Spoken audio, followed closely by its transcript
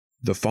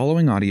The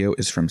following audio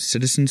is from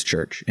Citizens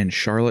Church in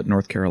Charlotte,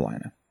 North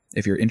Carolina.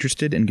 If you're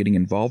interested in getting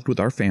involved with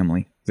our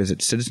family, visit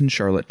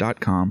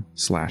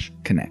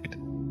citizenscharlotte.com/connect.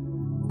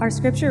 Our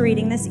scripture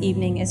reading this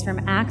evening is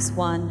from Acts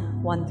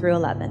 1 through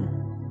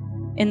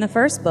 11. In the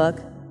first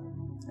book,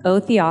 O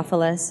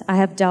Theophilus, I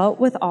have dealt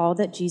with all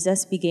that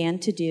Jesus began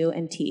to do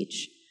and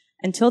teach,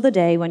 until the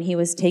day when he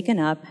was taken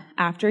up,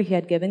 after he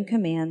had given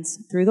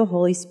commands through the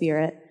Holy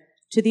Spirit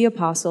to the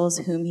apostles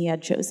whom he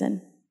had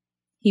chosen.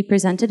 He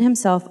presented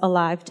himself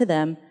alive to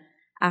them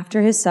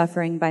after his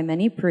suffering by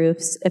many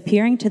proofs,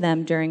 appearing to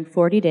them during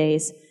 40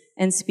 days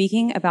and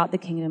speaking about the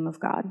kingdom of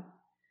God.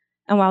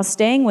 And while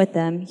staying with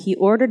them, he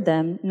ordered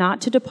them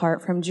not to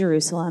depart from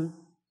Jerusalem,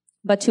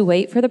 but to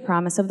wait for the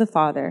promise of the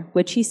Father,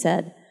 which he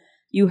said,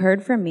 "You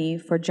heard from me,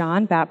 for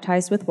John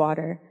baptized with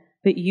water,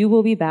 but you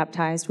will be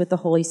baptized with the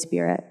Holy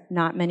Spirit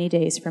not many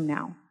days from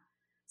now."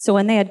 So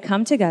when they had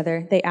come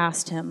together, they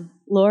asked him,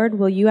 "Lord,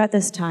 will you at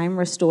this time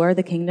restore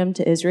the kingdom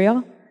to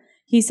Israel?"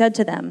 He said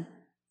to them,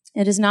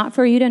 "It is not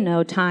for you to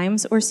know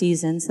times or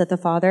seasons that the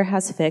Father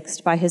has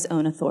fixed by his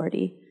own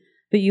authority,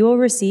 but you will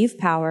receive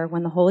power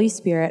when the Holy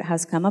Spirit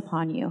has come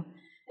upon you,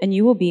 and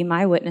you will be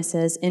my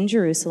witnesses in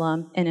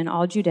Jerusalem and in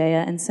all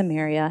Judea and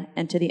Samaria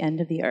and to the end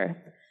of the earth."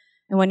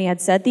 And when he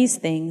had said these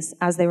things,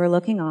 as they were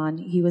looking on,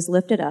 he was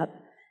lifted up,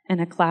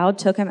 and a cloud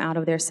took him out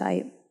of their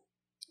sight.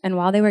 And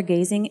while they were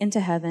gazing into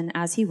heaven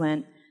as he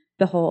went,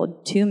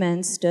 behold, two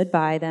men stood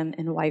by them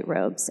in white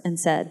robes and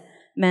said,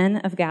 "Men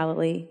of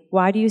Galilee,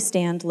 why do you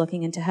stand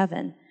looking into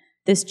heaven?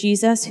 This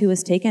Jesus who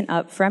was taken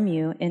up from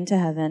you into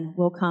heaven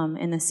will come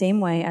in the same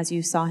way as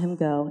you saw him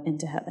go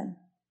into heaven."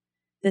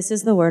 This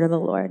is the word of the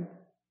Lord.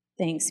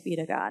 Thanks be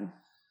to God.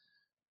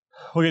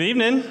 Well, good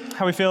evening.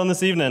 How are we feeling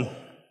this evening?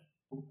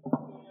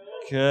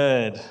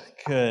 Good.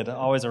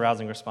 Always a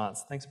rousing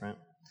response. Thanks, Brent.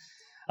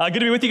 Good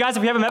to be with you guys.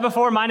 If we haven't met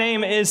before, my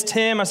name is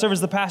Tim. I serve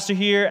as the pastor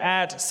here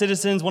at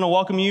Citizens. I want to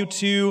welcome you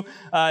to,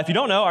 if you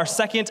don't know, our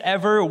second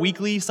ever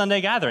weekly Sunday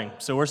gathering.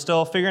 So we're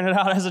still figuring it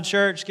out as a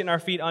church, getting our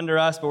feet under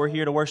us, but we're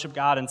here to worship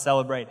God and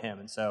celebrate him.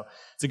 And so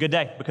it's a good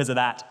day because of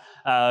that.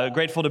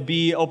 Grateful to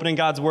be opening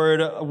God's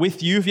word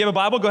with you. If you have a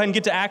Bible, go ahead and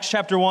get to Acts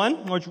chapter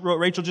 1, which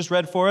Rachel just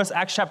read for us.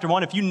 Acts chapter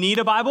 1. If you need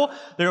a Bible,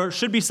 there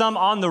should be some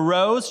on the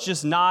rows.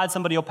 Just nod.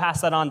 Somebody will pass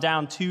that on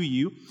down to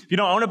you. If you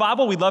don't own a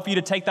Bible, we'd love for you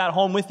to take that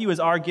home with you as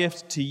our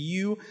gift to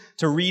you,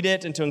 to read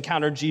it and to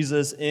encounter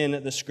Jesus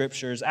in the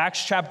scriptures.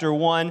 Acts chapter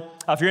 1.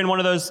 If you're in one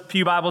of those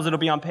pew Bibles, it'll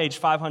be on page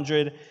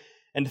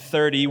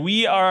 530.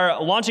 We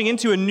are launching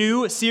into a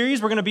new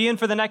series we're going to be in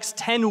for the next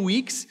 10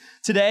 weeks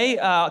today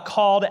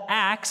called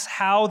Acts,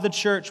 How the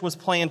Church Was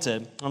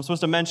Planted. I'm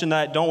supposed to mention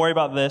that. Don't worry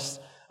about this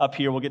up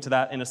here. We'll get to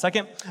that in a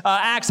second.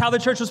 Acts, How the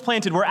Church Was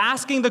Planted. We're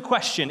asking the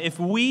question, if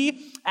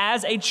we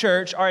as a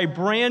church are a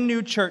brand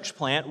new church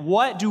plant,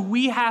 what do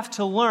we have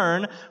to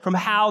learn from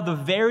how the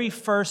very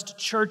first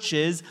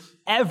churches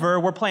ever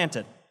were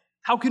planted?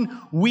 How can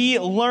we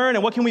learn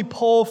and what can we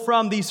pull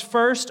from these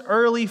first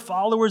early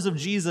followers of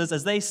Jesus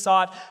as they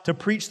sought to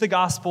preach the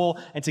gospel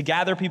and to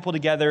gather people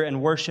together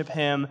and worship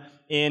him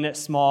in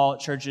small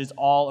churches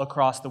all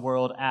across the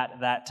world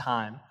at that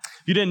time?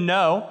 If you didn't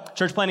know,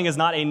 church planting is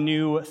not a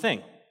new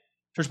thing.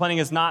 Church planting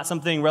is not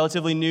something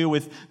relatively new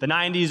with the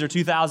 90s or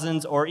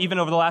 2000s or even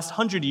over the last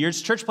 100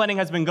 years. Church planting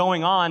has been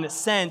going on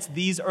since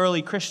these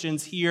early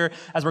Christians here,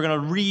 as we're going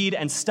to read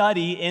and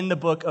study in the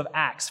book of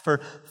Acts. For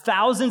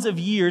thousands of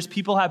years,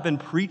 people have been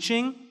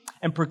preaching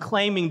and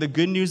proclaiming the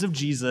good news of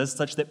Jesus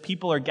such that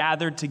people are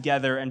gathered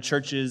together and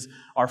churches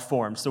are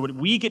formed. So what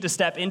we get to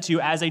step into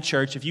as a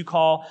church, if you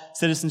call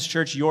Citizens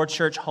Church your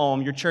church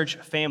home, your church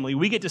family,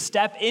 we get to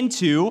step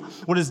into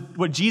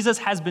what Jesus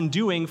has been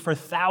doing for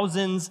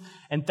thousands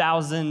and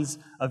thousands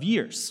of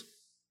years.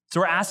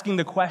 So we're asking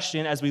the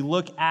question as we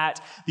look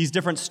at these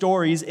different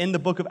stories in the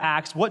book of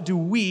Acts, what do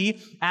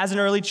we as an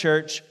early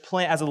church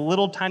plant, as a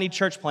little tiny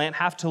church plant,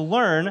 have to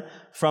learn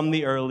from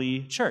the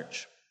early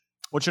church?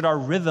 What should our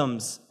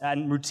rhythms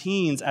and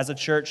routines as a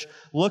church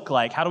look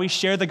like? How do we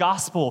share the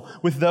gospel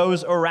with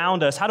those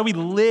around us? How do we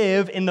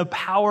live in the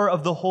power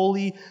of the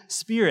Holy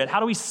Spirit? How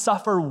do we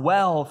suffer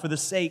well for the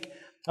sake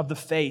of the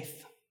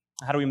faith?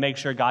 How do we make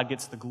sure God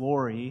gets the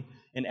glory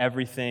in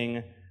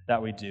everything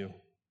that we do?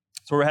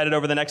 So we're headed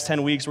over the next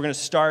 10 weeks. We're going to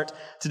start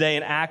today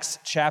in Acts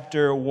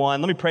chapter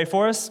 1. Let me pray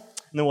for us,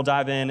 and then we'll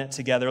dive in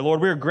together.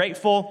 Lord, we are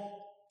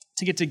grateful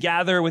to get to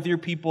gather with your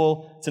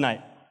people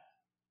tonight.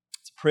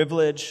 It's a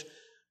privilege.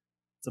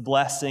 It's a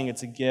blessing.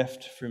 It's a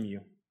gift from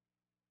you.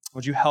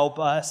 Would you help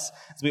us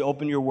as we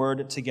open your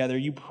word together?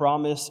 You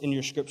promise in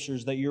your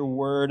scriptures that your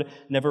word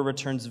never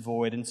returns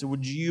void. And so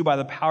would you, by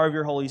the power of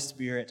your Holy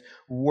Spirit,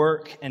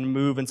 work and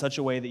move in such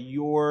a way that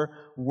your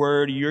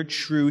word, your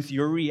truth,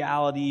 your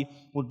reality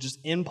will just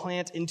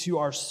implant into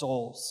our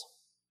souls.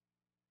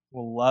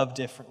 We'll love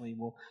differently.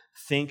 We'll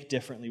think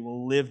differently.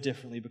 We'll live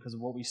differently because of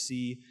what we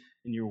see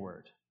in your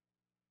word.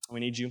 We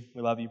need you.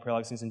 We love you. Pray all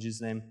these things in Jesus'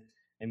 name.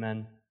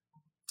 Amen.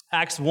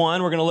 Acts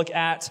 1, we're going to look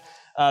at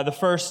the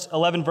first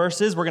 11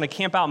 verses. We're going to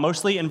camp out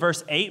mostly in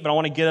verse 8, but I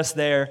want to get us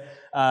there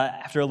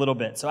after a little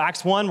bit. So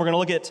Acts 1, we're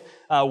going to look at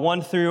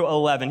 1 through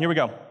 11. Here we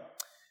go.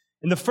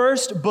 In the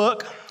first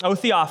book, O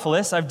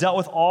Theophilus, I've dealt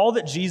with all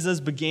that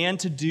Jesus began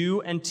to do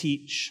and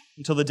teach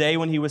until the day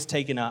when he was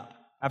taken up,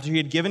 after he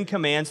had given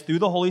commands through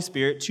the Holy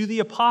Spirit to the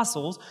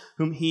apostles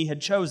whom he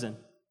had chosen.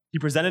 He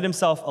presented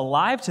himself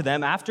alive to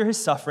them after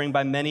his suffering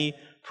by many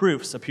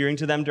proofs, appearing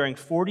to them during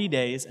 40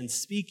 days and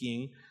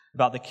speaking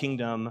about the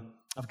kingdom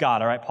of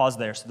God. All right, pause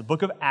there. So the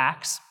book of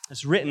Acts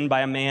is written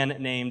by a man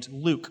named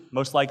Luke,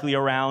 most likely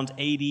around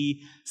AD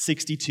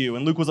 62.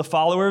 And Luke was a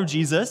follower of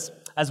Jesus,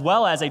 as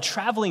well as a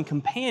traveling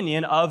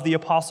companion of the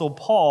Apostle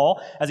Paul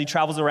as he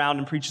travels around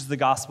and preaches the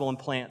gospel and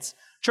plants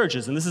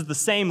churches. And this is the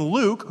same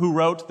Luke who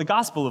wrote the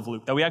Gospel of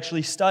Luke that we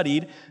actually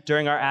studied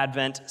during our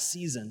Advent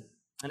season.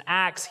 And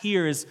Acts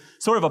here is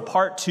sort of a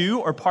part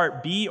 2 or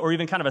part B or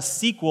even kind of a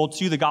sequel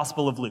to the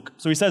Gospel of Luke.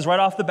 So he says right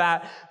off the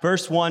bat,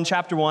 verse 1,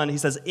 chapter 1, he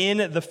says,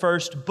 in the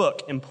first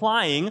book,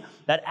 implying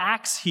that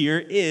Acts here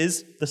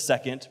is the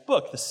second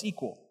book, the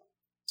sequel.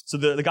 So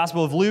the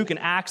Gospel of Luke and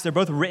Acts, they're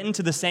both written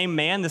to the same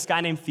man, this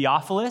guy named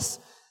Theophilus.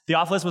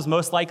 Theophilus was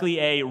most likely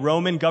a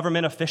Roman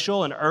government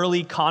official, an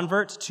early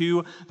convert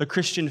to the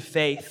Christian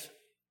faith.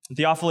 And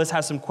Theophilus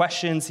has some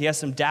questions, he has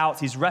some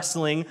doubts, he's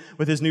wrestling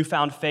with his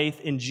newfound faith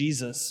in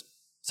Jesus.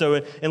 So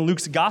in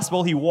Luke's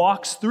gospel, he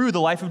walks through the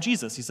life of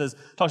Jesus. He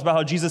talks about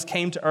how Jesus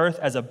came to earth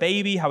as a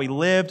baby, how he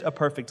lived a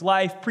perfect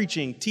life,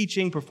 preaching,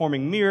 teaching,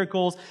 performing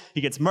miracles.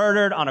 He gets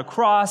murdered on a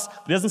cross,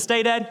 but he doesn't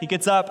stay dead. He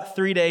gets up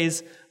 3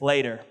 days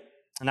later.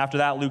 And after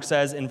that, Luke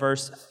says in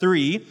verse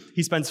 3,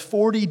 he spends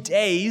 40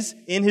 days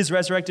in his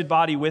resurrected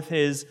body with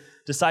his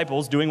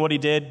disciples, doing what he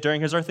did during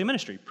his earthly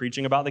ministry,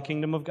 preaching about the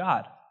kingdom of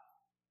God.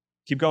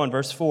 Keep going,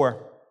 verse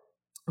 4.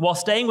 While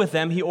staying with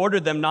them, he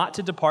ordered them not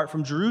to depart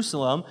from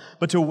Jerusalem,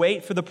 but to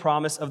wait for the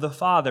promise of the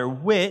Father,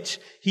 which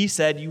he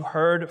said, you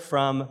heard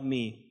from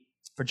me.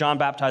 For John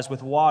baptized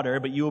with water,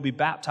 but you will be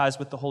baptized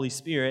with the Holy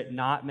Spirit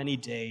not many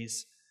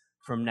days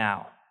from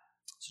now.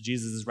 So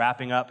Jesus is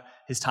wrapping up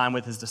his time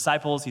with his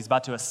disciples. He's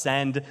about to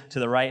ascend to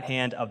the right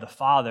hand of the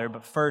Father.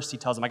 But first, he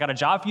tells them, I got a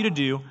job for you to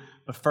do,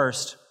 but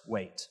first,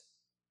 wait.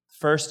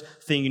 First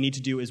thing you need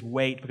to do is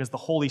wait because the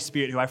Holy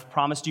Spirit, who I've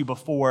promised you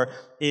before,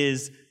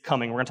 is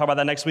coming. We're going to talk about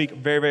that next week.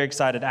 Very, very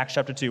excited. Acts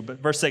chapter 2. But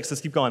verse 6,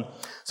 let's keep going.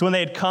 So when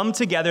they had come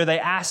together, they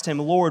asked him,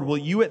 Lord, will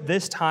you at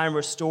this time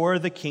restore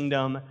the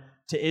kingdom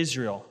to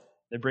Israel?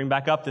 They bring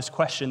back up this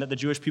question that the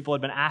Jewish people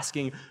had been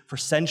asking for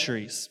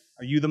centuries.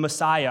 Are you the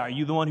Messiah? Are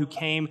you the one who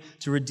came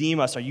to redeem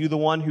us? Are you the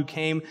one who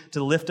came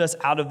to lift us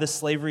out of this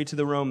slavery to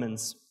the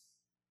Romans?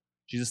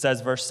 Jesus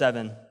says, verse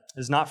 7, it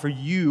is not for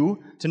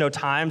you to know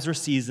times or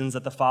seasons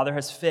that the Father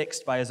has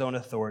fixed by his own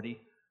authority.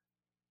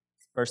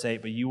 Verse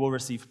 8, but you will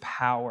receive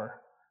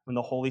power when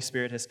the Holy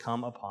Spirit has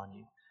come upon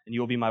you, and you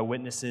will be my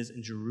witnesses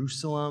in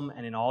Jerusalem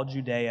and in all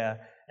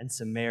Judea and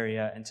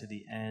Samaria and to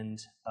the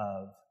end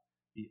of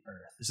the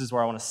earth. This is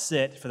where I want to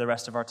sit for the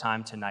rest of our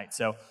time tonight.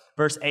 So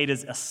verse 8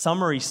 is a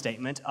summary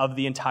statement of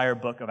the entire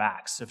book of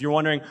Acts. So if you're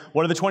wondering,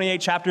 what are the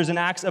 28 chapters in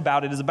Acts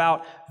about? It is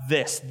about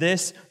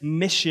this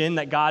mission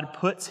that God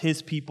puts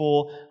his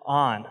people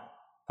on. If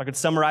I could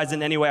summarize it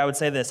in any way, I would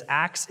say this.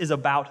 Acts is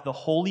about the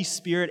Holy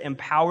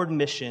Spirit-empowered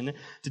mission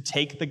to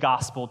take the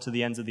gospel to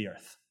the ends of the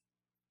earth.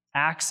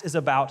 Acts is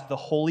about the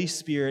Holy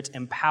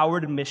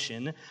Spirit-empowered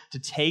mission to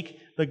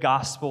take the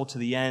gospel to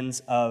the ends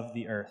of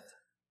the earth.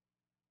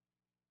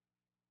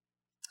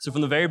 So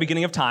from the very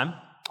beginning of time,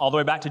 all the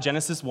way back to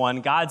Genesis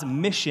 1, God's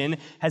mission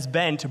has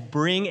been to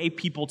bring a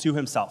people to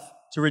himself,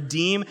 to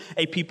redeem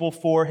a people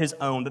for his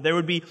own, that there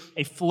would be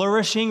a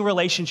flourishing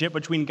relationship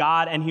between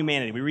God and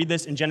humanity. We read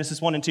this in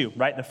Genesis 1 and 2,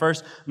 right? The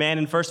first man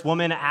and first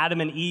woman,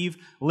 Adam and Eve,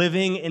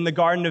 living in the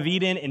Garden of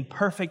Eden in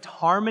perfect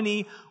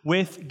harmony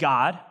with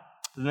God.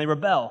 Then they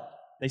rebel.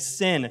 They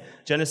sin.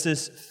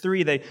 Genesis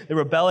 3, they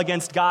rebel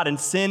against God, and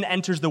sin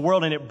enters the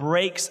world, and it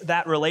breaks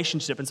that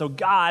relationship. And so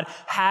God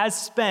has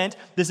spent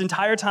this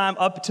entire time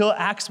up till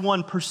Acts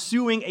 1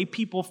 pursuing a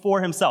people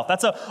for himself.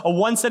 That's a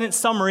one-sentence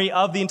summary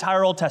of the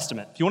entire Old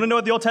Testament. If you want to know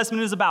what the Old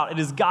Testament is about, it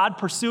is God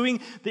pursuing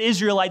the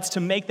Israelites to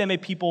make them a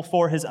people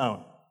for his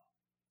own.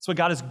 That's what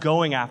God is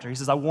going after. He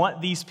says, I want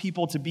these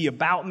people to be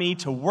about me,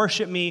 to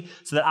worship me,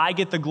 so that I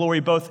get the glory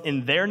both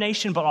in their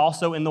nation, but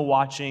also in the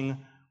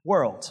watching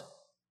world.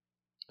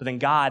 But then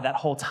God, that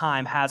whole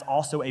time, has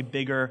also a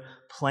bigger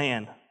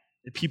plan.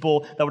 The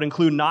people that would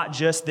include not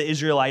just the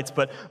Israelites,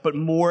 but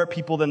more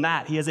people than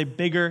that. He has a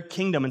bigger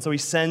kingdom, and so he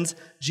sends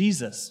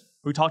Jesus,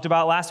 who we talked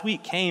about last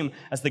week, came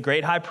as the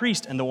great high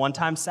priest and the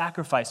one-time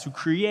sacrifice, who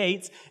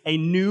creates a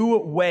new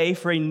way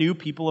for a new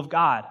people of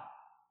God,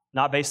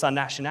 not based on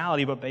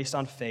nationality, but based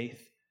on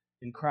faith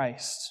in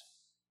Christ.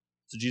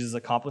 So Jesus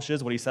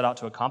accomplishes what he set out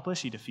to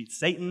accomplish. He defeats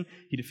Satan,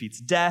 he defeats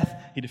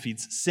death, he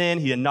defeats sin,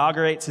 he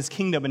inaugurates his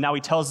kingdom, and now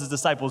he tells his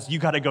disciples, you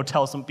got to go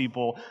tell some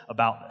people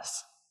about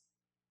this.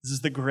 This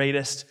is the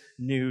greatest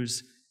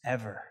news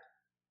ever.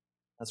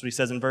 That's what he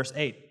says in verse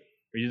 8.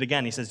 Read it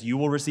again. He says, you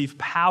will receive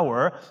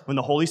power when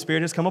the Holy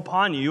Spirit has come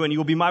upon you, and you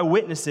will be my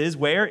witnesses,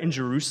 where? In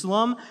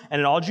Jerusalem and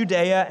in all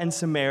Judea and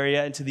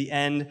Samaria and to the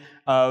end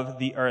of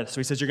the earth. So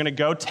he says, you're going to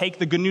go take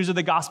the good news of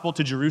the gospel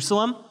to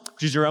Jerusalem,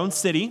 which is your own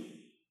city.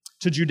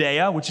 to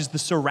Judea, which is the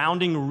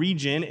surrounding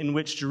region in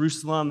which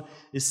Jerusalem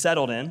is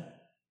settled in.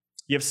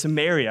 You have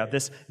Samaria,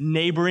 this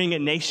neighboring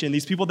nation,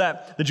 these people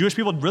that the Jewish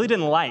people really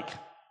didn't like.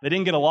 They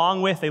didn't get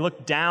along with. They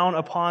looked down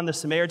upon the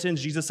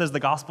Samaritans. Jesus says the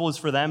gospel is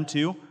for them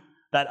too,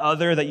 that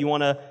other that you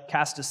want to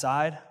cast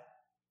aside.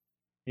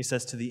 He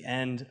says to the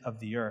end of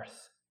the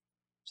earth,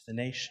 to the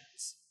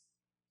nations.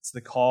 It's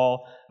the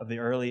call of the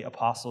early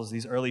apostles,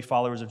 these early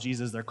followers of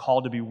Jesus. They're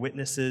called to be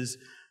witnesses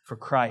for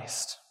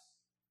Christ,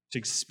 to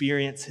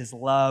experience his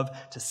love,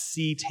 to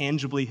see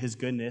tangibly his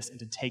goodness, and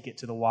to take it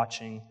to the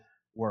watching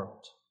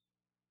world.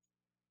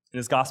 In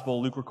his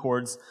gospel, Luke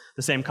records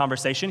the same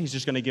conversation. He's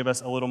just going to give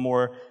us a little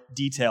more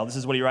detail. This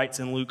is what he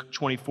writes in Luke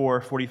 24,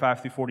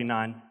 45 through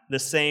 49.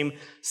 This same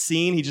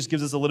scene, he just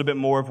gives us a little bit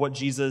more of what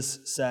Jesus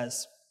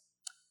says.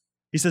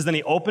 He says, "Then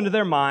he opened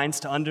their minds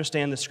to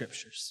understand the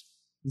scriptures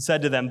and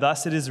said to them,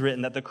 'Thus it is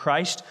written that the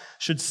Christ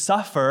should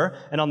suffer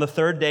and on the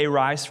third day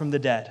rise from the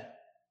dead,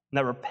 and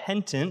that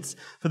repentance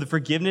for the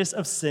forgiveness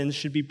of sins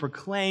should be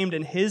proclaimed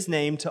in his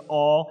name to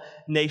all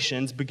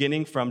nations,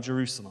 beginning from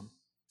Jerusalem.'"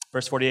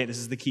 Verse 48, this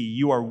is the key.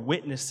 "You are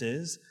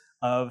witnesses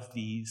of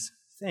these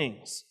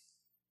things.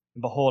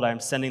 And behold, I am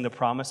sending the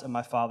promise of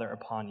my Father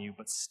upon you,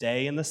 but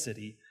stay in the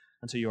city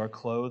until you are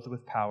clothed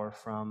with power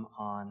from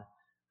on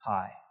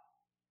high."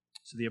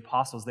 So the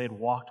apostles, they had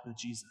walked with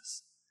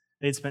Jesus.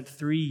 They had spent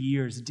 3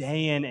 years,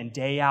 day in and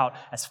day out,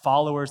 as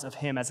followers of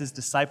him, as his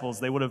disciples.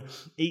 They would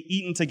have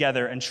eaten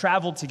together and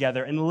traveled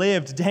together and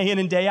lived day in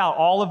and day out,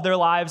 all of their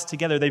lives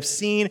together. They've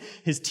seen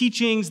his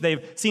teachings.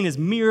 They've seen his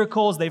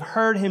miracles. They've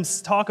heard him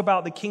talk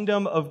about the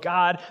kingdom of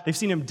God. They've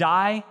seen him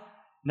die.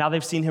 Now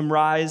they've seen him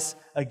rise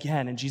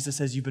again. And Jesus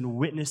says, you've been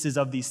witnesses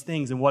of these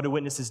things. And what do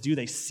witnesses do?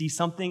 They see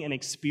something and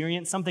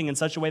experience something in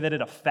such a way that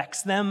it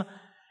affects them, and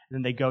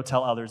then they go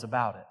tell others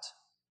about it.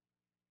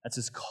 That's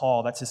his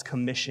call. That's his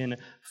commission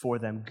for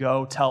them.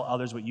 Go tell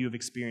others what you have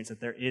experienced, that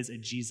there is a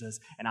Jesus,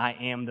 and I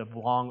am the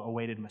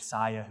long-awaited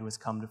Messiah who has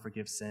come to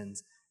forgive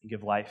sins and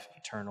give life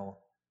eternal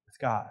with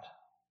God.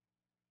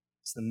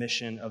 It's the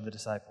mission of the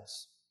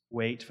disciples.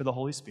 Wait for the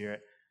Holy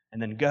Spirit,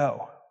 and then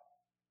go.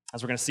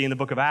 As we're going to see in the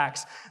book of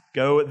Acts,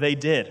 go they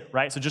did,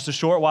 right? So just a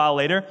short while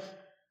later,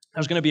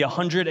 there's going to be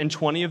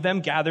 120 of them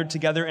gathered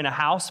together in a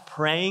house,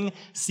 praying,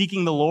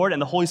 seeking the Lord, and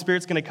the Holy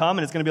Spirit's going to come,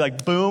 and it's going to be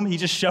like, boom, he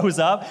just shows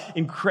up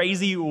in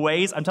crazy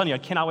ways. I'm telling you, I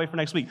cannot wait for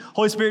next week.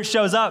 Holy Spirit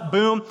shows up,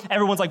 boom,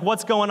 everyone's like,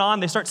 what's going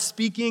on? They start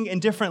speaking in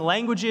different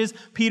languages.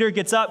 Peter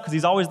gets up, because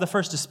he's always the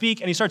first to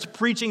speak, and he starts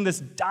preaching this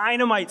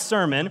dynamite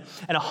sermon,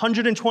 and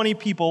 120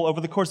 people over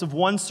the course of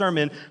one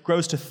sermon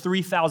grows to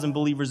 3,000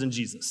 believers in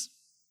Jesus.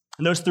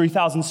 And those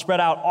 3,000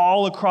 spread out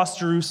all across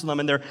Jerusalem,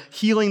 and they're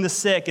healing the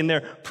sick, and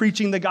they're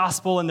preaching the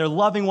gospel, and they're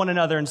loving one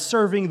another, and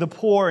serving the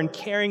poor, and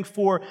caring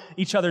for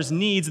each other's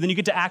needs. And then you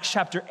get to Acts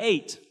chapter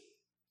 8.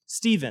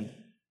 Stephen,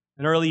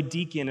 an early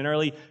deacon, an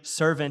early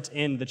servant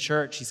in the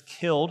church, he's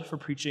killed for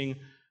preaching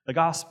the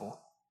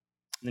gospel.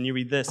 And then you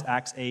read this,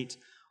 Acts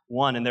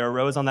 8:1, "And there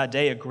arose on that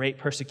day a great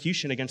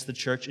persecution against the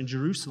church in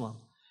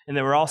Jerusalem. And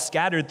they were all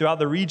scattered throughout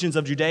the regions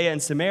of Judea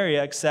and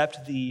Samaria,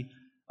 except the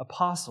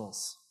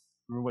apostles."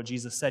 Remember what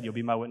Jesus said, you'll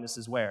be my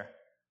witnesses where?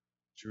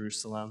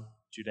 Jerusalem,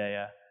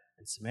 Judea,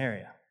 and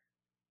Samaria.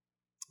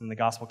 And the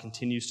gospel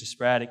continues to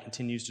spread, it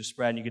continues to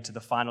spread, and you get to the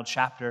final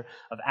chapter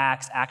of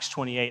Acts, Acts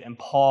 28, and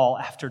Paul,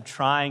 after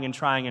trying and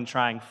trying and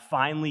trying,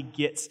 finally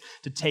gets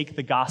to take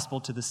the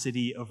gospel to the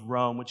city of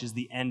Rome, which is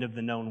the end of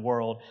the known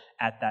world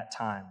at that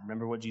time.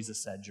 Remember what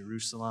Jesus said,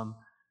 Jerusalem,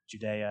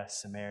 Judea,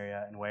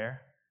 Samaria, and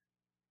where?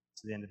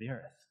 To the end of the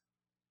earth.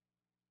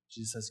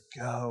 Jesus says,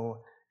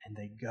 go, and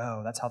they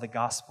go. That's how the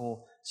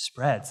gospel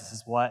spreads. This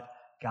is what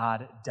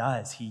God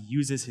does. He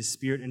uses his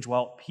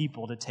spirit-indwelt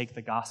people to take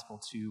the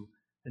gospel to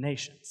the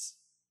nations.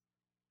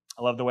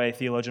 I love the way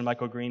theologian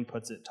Michael Green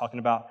puts it, talking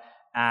about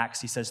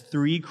Acts. He says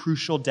 3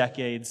 crucial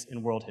decades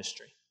in world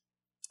history.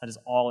 That is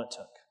all it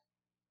took.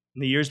 In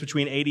the years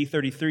between AD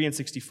 33 and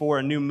 64,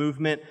 a new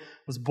movement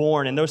was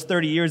born. In those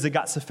 30 years, it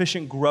got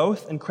sufficient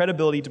growth and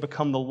credibility to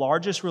become the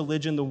largest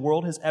religion the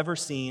world has ever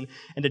seen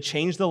and to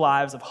change the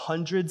lives of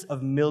hundreds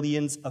of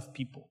millions of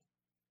people.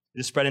 It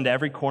has spread into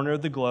every corner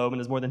of the globe and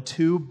has more than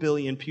 2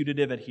 billion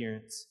putative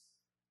adherents.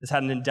 It's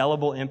had an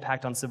indelible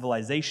impact on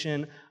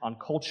civilization, on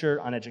culture,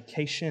 on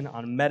education,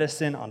 on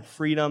medicine, on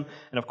freedom,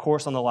 and of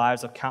course on the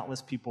lives of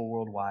countless people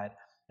worldwide.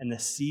 And the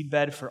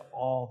seedbed for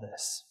all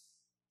this,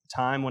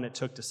 time when it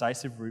took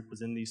decisive root,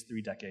 was in these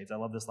 3 decades. I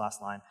love this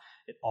last line.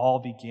 It all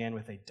began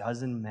with a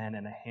dozen men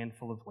and a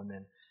handful of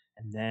women,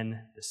 and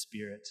then the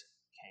Spirit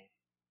came.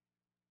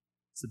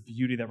 It's the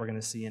beauty that we're going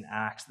to see in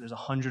Acts. There's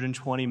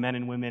 120 men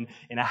and women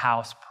in a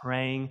house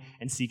praying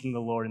and seeking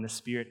the Lord, and the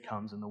Spirit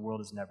comes, and the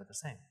world is never the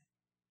same.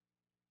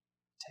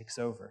 It takes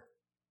over.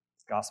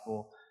 The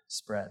gospel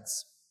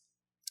spreads.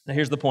 Now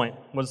here's the point.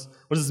 What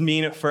does this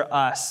mean for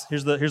us?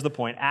 Here's the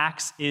point.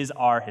 Acts is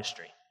our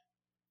history.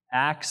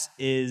 Acts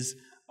is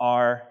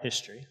our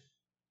history.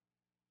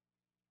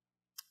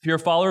 If you're a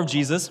follower of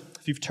Jesus,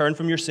 if you've turned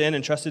from your sin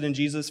and trusted in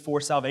Jesus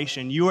for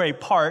salvation, you are a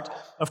part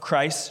of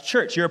Christ's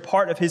church. You're a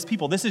part of his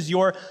people. This is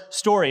your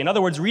story. In other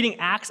words, reading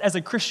Acts as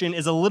a Christian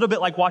is a little bit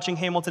like watching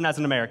Hamilton as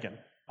an American.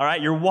 All right,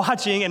 you're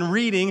watching and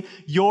reading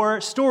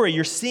your story.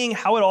 You're seeing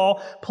how it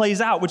all plays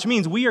out, which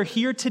means we are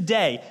here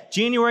today,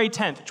 January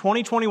 10th,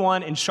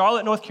 2021, in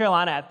Charlotte, North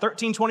Carolina, at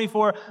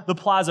 1324 The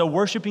Plaza,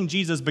 worshiping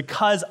Jesus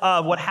because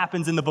of what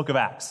happens in the book of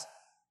Acts.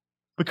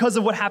 Because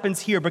of what happens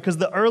here, because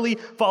the early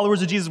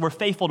followers of Jesus were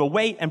faithful to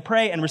wait and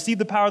pray and receive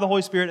the power of the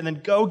Holy Spirit and then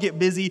go get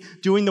busy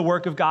doing the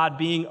work of God,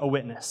 being a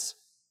witness.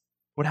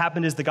 What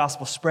happened is the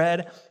gospel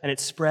spread, and it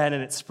spread,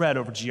 and it spread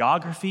over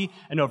geography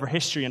and over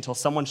history until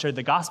someone shared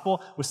the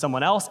gospel with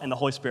someone else, and the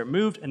Holy Spirit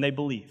moved, and they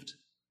believed.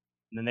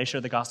 And then they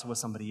shared the gospel with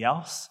somebody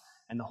else,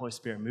 and the Holy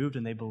Spirit moved,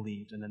 and they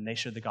believed. And then they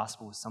shared the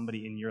gospel with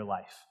somebody in your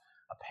life,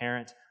 a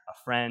parent,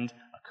 a friend,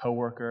 a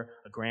coworker,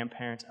 a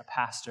grandparent, a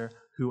pastor,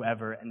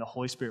 whoever, and the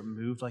Holy Spirit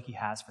moved like he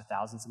has for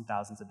thousands and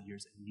thousands of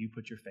years, and you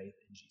put your faith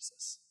in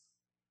Jesus.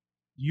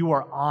 You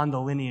are on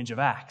the lineage of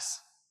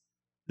Acts.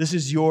 This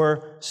is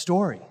your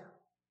story.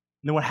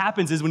 And then what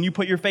happens is when you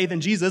put your faith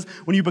in Jesus,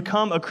 when you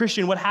become a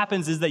Christian, what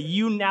happens is that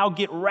you now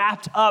get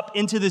wrapped up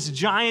into this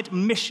giant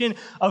mission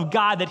of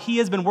God that he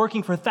has been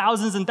working for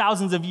thousands and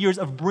thousands of years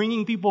of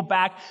bringing people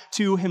back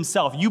to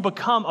himself. You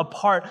become a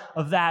part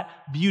of that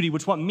beauty,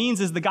 which what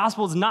means is the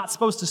gospel is not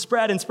supposed to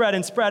spread and spread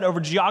and spread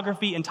over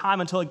geography and time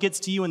until it gets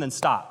to you and then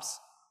stops.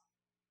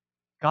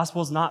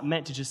 Gospel is not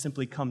meant to just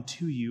simply come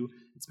to you.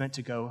 It's meant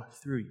to go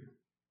through you.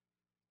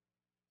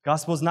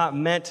 Gospel is not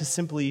meant to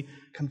simply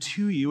come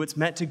to you. It's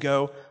meant to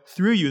go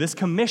through you. This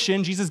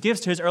commission Jesus gives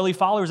to his early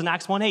followers in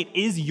Acts 1:8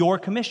 is your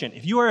commission.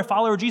 If you are a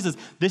follower of Jesus,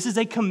 this is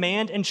a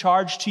command and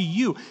charge to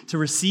you to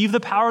receive the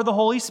power of the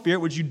Holy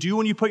Spirit, which you do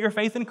when you put your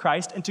faith in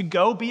Christ, and to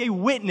go be a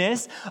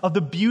witness of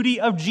the beauty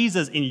of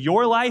Jesus in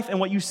your life and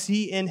what you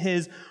see in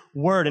his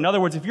word. In other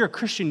words, if you're a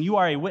Christian, you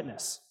are a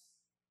witness.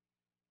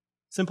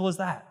 Simple as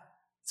that.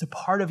 It's a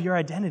part of your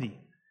identity.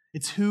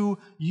 It's who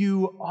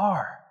you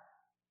are.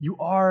 You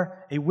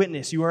are a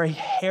witness. You are a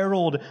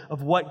herald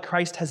of what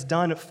Christ has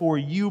done for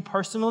you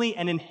personally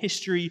and in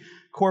history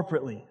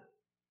corporately.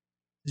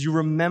 As you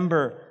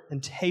remember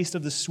and taste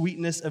of the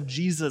sweetness of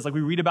Jesus, like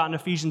we read about in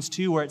Ephesians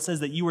 2, where it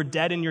says that you were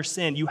dead in your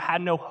sin, you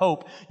had no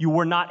hope, you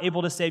were not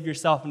able to save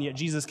yourself, and yet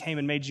Jesus came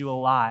and made you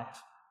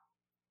alive.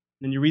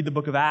 Then you read the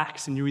book of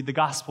Acts, and you read the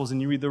Gospels,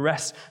 and you read the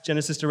rest,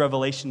 Genesis to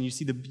Revelation, and you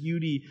see the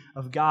beauty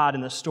of God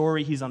and the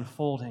story he's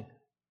unfolding.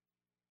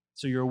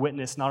 So you're a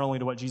witness not only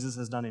to what Jesus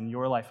has done in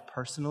your life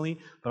personally,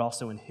 but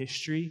also in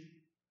history,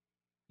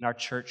 in our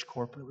church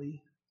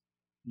corporately.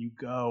 You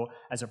go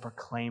as a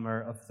proclaimer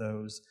of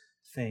those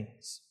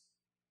things.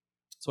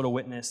 That's what a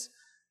witness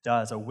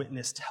does. A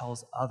witness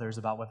tells others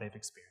about what they've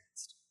experienced.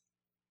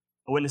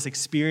 A witness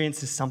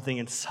experiences something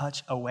in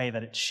such a way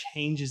that it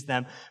changes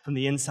them from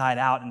the inside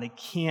out, and they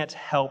can't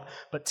help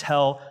but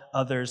tell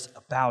others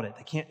about it.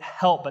 They can't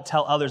help but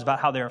tell others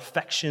about how their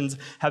affections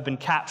have been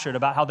captured,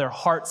 about how their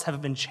hearts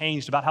have been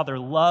changed, about how their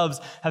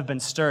loves have been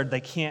stirred.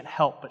 They can't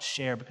help but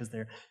share because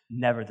they're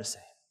never the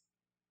same.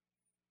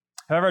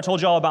 Have I ever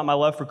told you all about my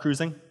love for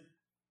cruising?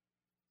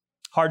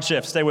 Hard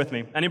shift, stay with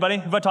me. Anybody?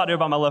 Have I talked to you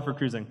about my love for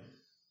cruising?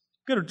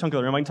 Good chunk of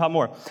the room, I can talk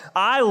more.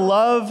 I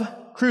love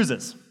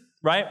cruises,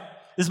 right?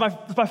 This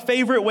is my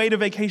favorite way to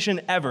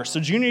vacation ever. So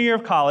junior year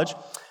of college,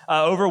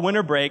 over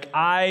winter break,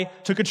 I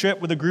took a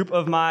trip with a group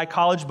of my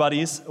college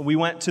buddies. We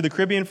went to the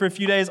Caribbean for a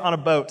few days on a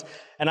boat.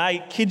 And I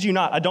kid you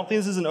not, I don't think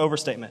this is an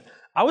overstatement.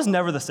 I was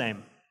never the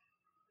same.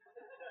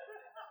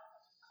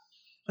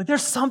 Like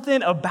there's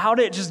something about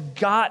it just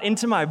got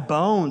into my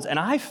bones, and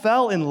I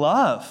fell in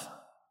love.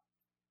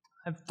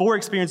 I have 4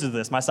 experiences of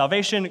this: my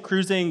salvation,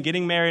 cruising,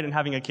 getting married, and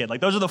having a kid.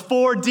 Like those are the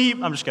 4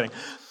 deep. I'm just kidding.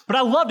 But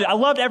I loved it. I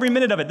loved every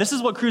minute of it. This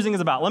is what cruising is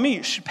about. Let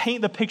me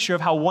paint the picture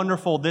of how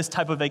wonderful this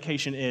type of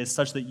vacation is,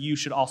 such that you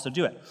should also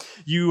do it.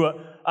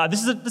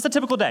 This is a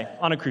typical day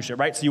on a cruise ship,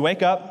 right? So you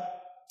wake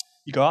up,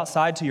 you go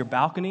outside to your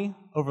balcony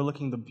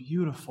overlooking the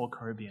beautiful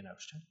Caribbean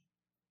Ocean.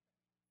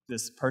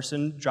 This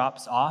person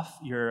drops off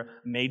your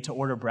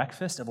made-to-order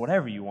breakfast of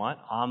whatever you want: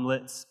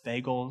 omelets,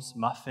 bagels,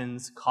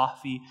 muffins,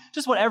 coffee,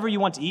 just whatever you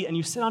want to eat, and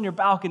you sit on your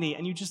balcony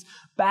and you just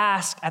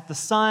bask at the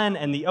sun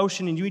and the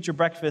ocean, and you eat your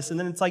breakfast, and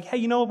then it's like, hey,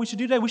 you know what we should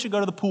do today? We should go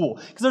to the pool,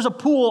 because there's a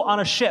pool on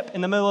a ship in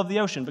the middle of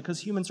the ocean,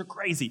 because humans are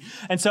crazy.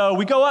 And so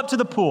we go up to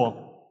the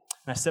pool,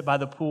 and I sit by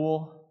the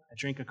pool, I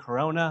drink a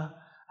Corona,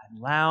 I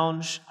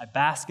lounge, I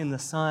bask in the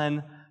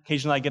sun.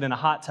 Occasionally I get in a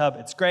hot tub.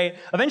 It's great.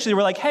 Eventually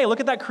we're like, hey,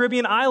 look at that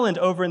Caribbean island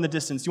over in the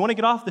distance. You want to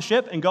get off the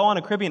ship and go on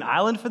a Caribbean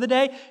island for the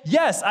day?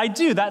 Yes, I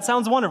do. That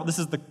sounds wonderful. This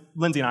is the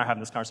Lindsay and I are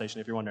having this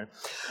conversation, if you're wondering.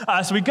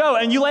 So we go,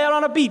 and you lay out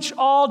on a beach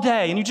all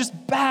day, and you just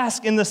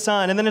bask in the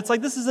sun. And then it's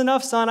like, this is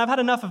enough sun. I've had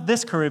enough of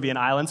this Caribbean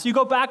island. So you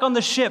go back on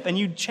the ship, and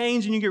you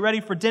change, and you get ready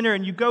for dinner,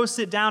 and you go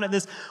sit down at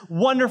this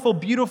wonderful,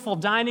 beautiful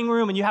dining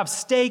room, and you have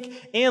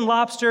steak and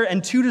lobster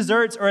and 2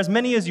 desserts, or as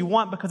many as you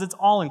want, because it's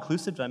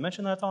all-inclusive. Did I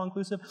mention that it's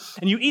all-inclusive?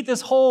 And you eat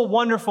this whole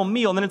wonderful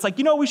meal, and then it's like,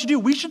 you know what we should do?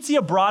 We should see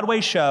a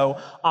Broadway show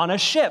on a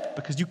ship,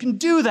 because you can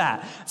do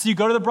that. So you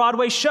go to the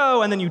Broadway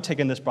show, and then you take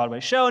in this Broadway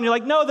show, and you're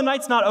like, no, the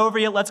night's not over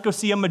yet. Let's go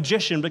see a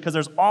magician, because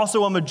there's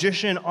also a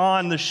magician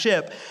on the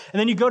ship. And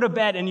then you go to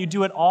bed, and you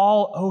do it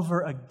all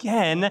over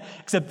again,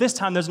 except this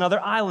time there's another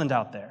island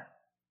out there.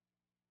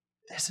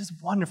 This is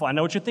wonderful. I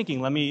know what you're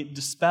thinking. Let me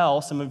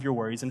dispel some of your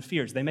worries and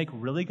fears. They make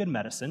really good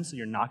medicine, so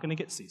you're not going to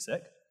get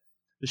seasick.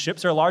 The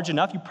ships are large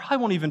enough, you probably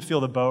won't even feel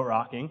the boat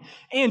rocking.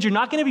 And you're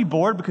not going to be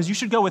bored, because you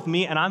should go with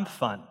me, and I'm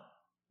fun.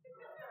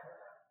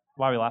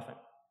 Why are we laughing?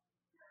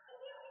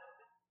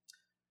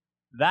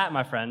 That,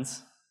 my friends,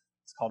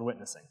 is called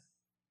witnessing.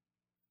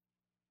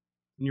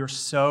 When you're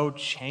so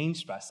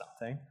changed by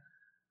something,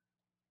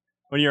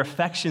 when your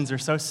affections are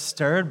so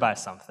stirred by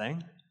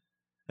something,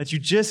 that you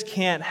just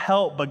can't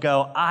help but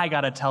go, I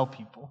gotta tell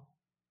people.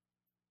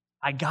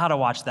 I gotta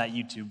watch that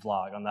YouTube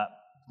vlog on that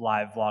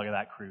live vlog of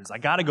that cruise. I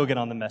gotta go get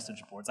on the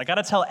message boards. I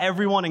gotta tell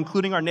everyone,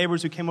 including our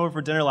neighbors who came over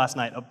for dinner last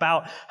night,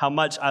 about how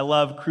much I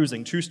love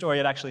cruising. True story,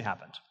 it actually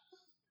happened.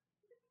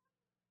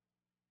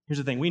 Here's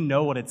the thing, we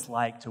know what it's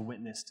like to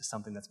witness to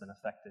something that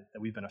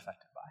we've been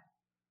affected by.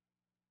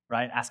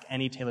 Right? Ask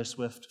any Taylor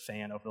Swift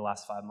fan over the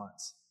last 5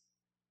 months.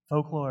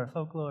 Folklore,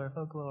 folklore,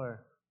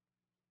 folklore.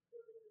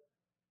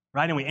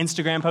 Right? And we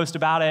Instagram post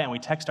about it, and we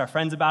text our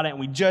friends about it, and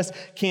we just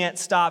can't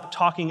stop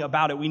talking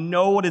about it. We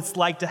know what it's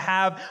like to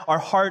have our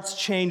hearts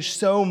changed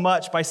so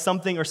much by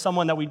something or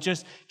someone that we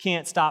just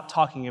can't stop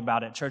talking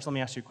about it. Church, let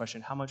me ask you a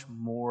question. How much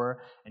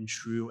more and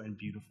true and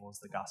beautiful is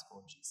the gospel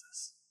of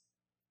Jesus?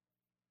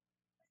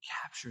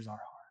 Captures our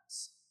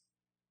hearts,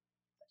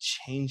 that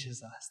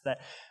changes us, that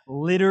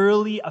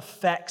literally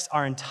affects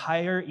our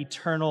entire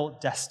eternal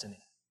destiny.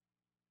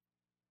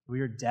 We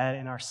are dead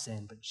in our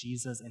sin, but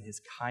Jesus, in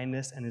his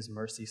kindness and his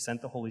mercy,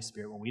 sent the Holy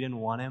Spirit when we didn't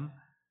want him,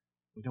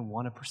 we didn't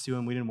want to pursue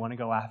him, we didn't want to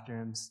go after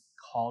him,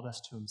 called us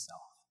to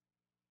himself,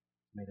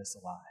 made us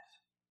alive.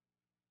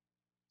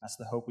 That's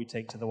the hope we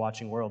take to the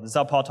watching world. This is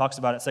how Paul talks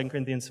about it, 2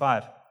 Corinthians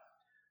 5.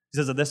 He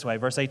says it this way,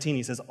 verse 18,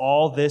 he says,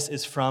 all this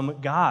is from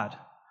God,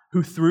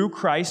 who through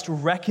Christ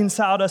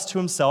reconciled us to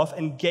himself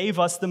and gave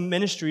us the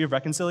ministry of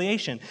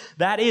reconciliation.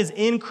 That is,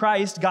 in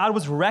Christ, God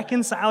was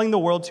reconciling the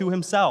world to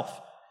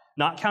himself,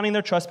 not counting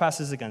their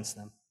trespasses against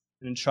them,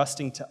 and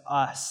entrusting to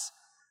us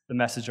the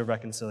message of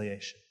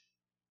reconciliation.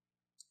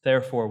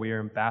 Therefore, we are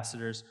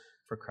ambassadors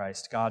for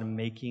Christ, God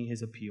making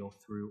his appeal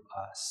through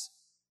us.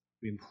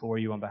 We implore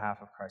you on behalf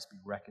of Christ, be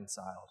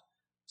reconciled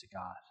to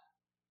God.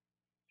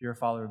 If you're a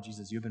follower of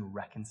Jesus, you've been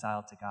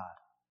reconciled to God.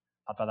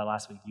 Talked about that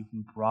last week. You've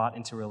been brought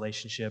into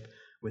relationship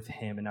with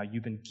him, and now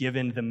you've been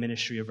given the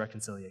ministry of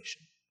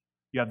reconciliation.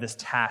 You have this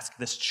task,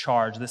 this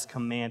charge, this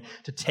command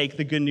to take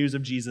the good news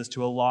of Jesus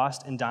to a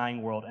lost and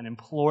dying world and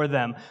implore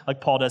them, like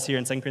Paul does here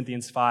in 2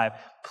 Corinthians 5,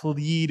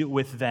 plead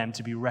with them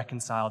to be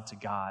reconciled to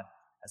God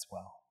as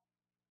well.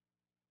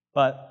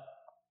 But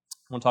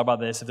I want to talk about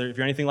this. If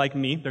you're anything like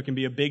me, there can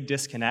be a big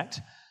disconnect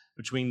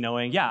between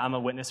knowing, yeah, I'm a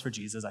witness for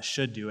Jesus, I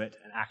should do it,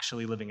 and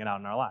actually living it out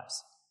in our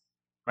lives.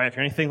 Right? If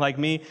you're anything like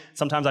me,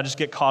 sometimes I just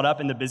get caught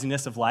up in the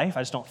busyness of life.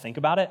 I just don't think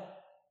about it.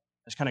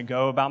 I just kind of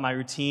go about my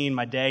routine,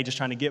 my day, just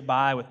trying to get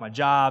by with my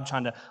job,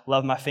 trying to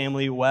love my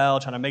family well,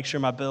 trying to make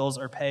sure my bills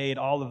are paid,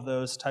 all of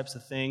those types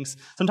of things.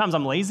 Sometimes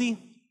I'm lazy.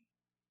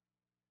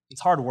 It's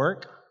hard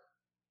work.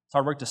 It's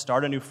hard work to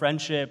start a new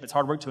friendship. It's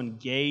hard work to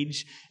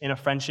engage in a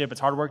friendship.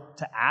 It's hard work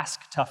to ask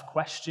tough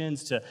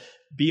questions, to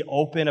be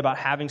open about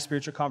having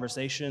spiritual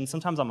conversations.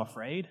 Sometimes I'm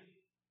afraid.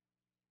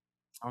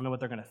 I don't know what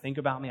they're going to think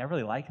about me. I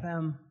really like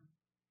them.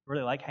 I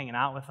really like hanging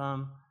out with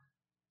them.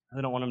 I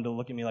really don't want them to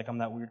look at me like I'm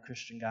that weird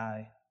Christian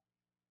guy.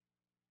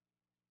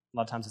 A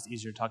lot of times it's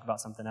easier to talk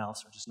about something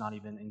else or just not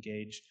even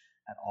engage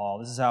at all.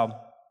 This is how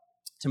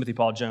Timothy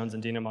Paul Jones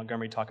and Daniel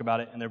Montgomery talk about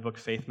it in their book,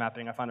 Faith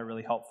Mapping. I find it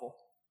really helpful.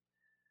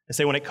 They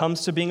say, when it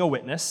comes to being a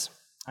witness,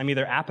 I'm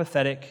either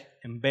apathetic,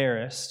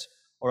 embarrassed,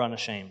 or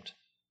unashamed.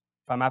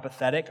 If I'm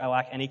apathetic, I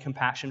lack any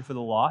compassion for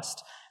the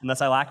lost, and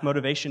thus I lack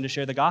motivation to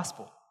share the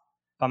gospel.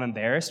 If I'm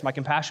embarrassed, my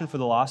compassion for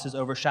the lost is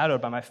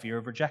overshadowed by my fear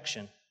of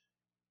rejection.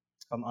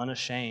 If I'm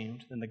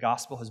unashamed, then the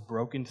gospel has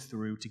broken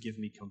through to give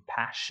me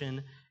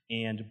compassion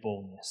and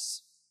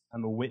boldness.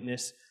 I'm a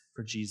witness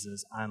for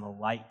Jesus. I'm a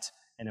light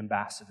and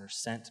ambassador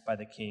sent by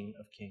the King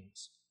of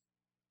Kings.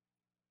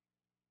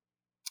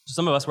 So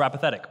some of us were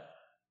apathetic.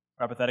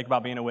 We're apathetic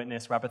about being a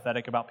witness. We're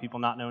apathetic about people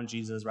not knowing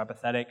Jesus. We're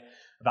apathetic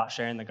about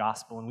sharing the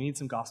gospel, and we need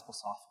some gospel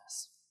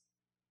softness.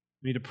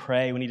 We need to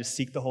pray. We need to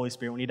seek the Holy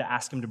Spirit. We need to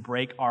ask him to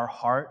break our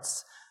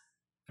hearts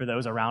for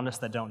those around us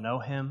that don't know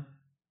him,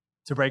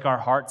 to break our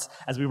hearts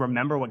as we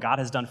remember what God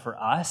has done for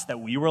us, that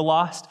we were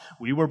lost,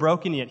 we were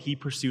broken, yet he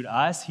pursued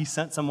us. He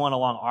sent someone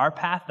along our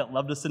path that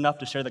loved us enough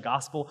to share the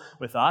gospel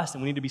with us,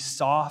 and we need to be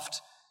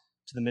soft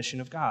to the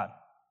mission of God.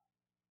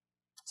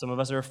 Some of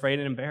us are afraid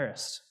and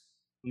embarrassed.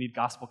 We need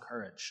gospel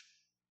courage.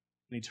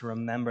 We need to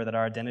remember that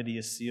our identity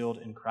is sealed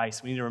in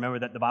Christ. We need to remember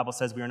that the Bible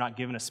says we are not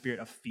given a spirit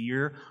of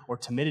fear or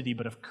timidity,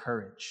 but of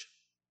courage.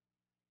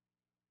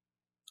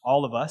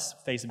 All of us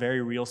face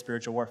very real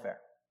spiritual warfare,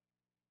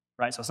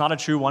 right? So it's not a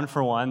true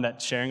one-for-one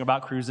that sharing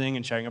about cruising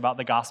and sharing about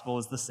the gospel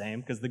is the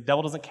same, because the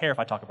devil doesn't care if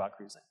I talk about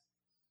cruising.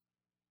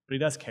 But he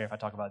does care if I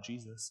talk about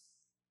Jesus.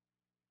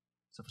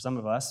 So for some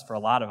of us, for a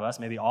lot of us,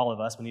 maybe all of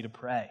us, we need to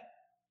pray.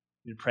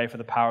 We need to pray for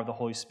the power of the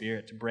Holy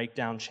Spirit to break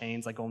down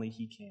chains like only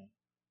He can,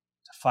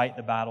 to fight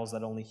the battles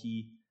that only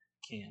He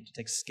can, to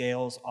take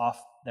scales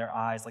off their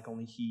eyes like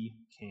only He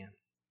can.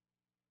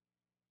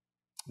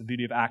 The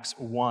beauty of Acts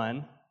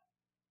 1,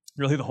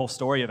 really the whole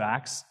story of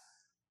Acts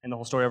and the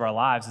whole story of our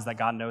lives, is that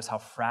God knows how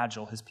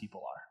fragile His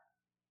people are.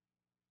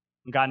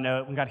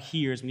 When God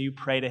hears, when you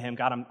pray to Him,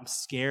 God, I'm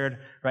scared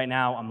right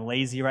now, I'm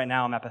lazy right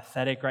now, I'm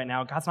apathetic right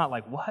now, God's not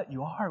like, what,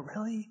 you are,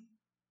 really?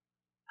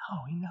 No,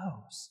 He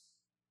knows.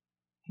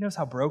 He knows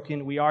how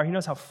broken we are. He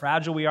knows how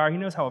fragile we are. He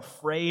knows how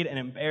afraid and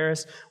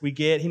embarrassed we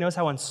get. He knows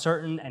how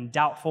uncertain and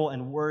doubtful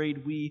and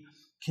worried we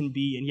can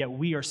be, and yet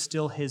we are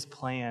still His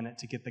plan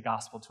to get the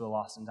gospel to a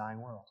lost and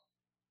dying world.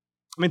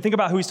 I mean, think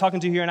about who He's talking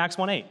to here in Acts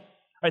 1:8.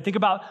 Right, think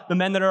about the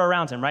men that are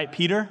around Him, right?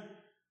 Peter,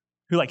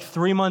 who like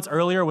 3 months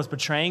earlier was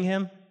betraying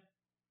Him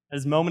at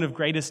His moment of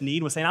greatest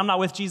need, was saying, I'm not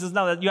with Jesus.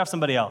 No, you have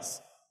somebody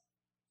else.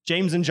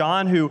 James and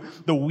John, who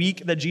the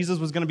week that Jesus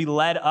was going to be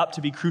led up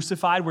to be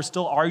crucified, were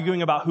still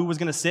arguing about who was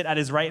going to sit at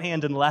His right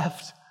hand and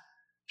left,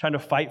 trying to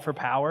fight for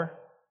power.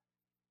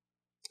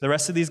 The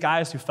rest of these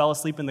guys who fell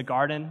asleep in the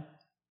garden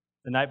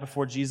the night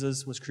before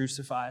Jesus was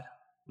crucified,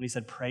 when He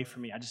said, pray for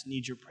me, I just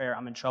need your prayer,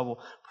 I'm in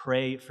trouble,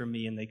 pray for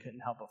me, and they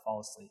couldn't help but fall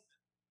asleep.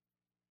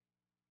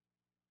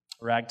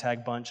 A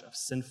ragtag bunch of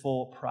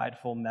sinful,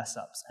 prideful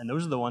mess-ups, and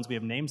those are the ones we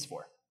have names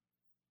for.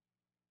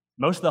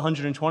 Most of the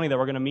 120 that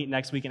we're going to meet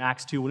next week in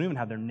Acts 2 won't even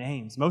have their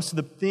names. Most of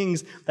the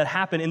things that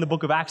happen in the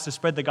book of Acts to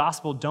spread the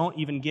gospel don't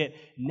even get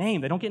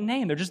named. They don't get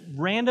named. They're just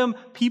random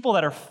people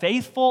that are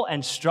faithful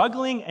and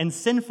struggling and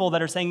sinful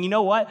that are saying, you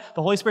know what?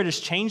 The Holy Spirit has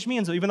changed me,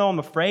 and so even though I'm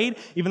afraid,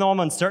 even though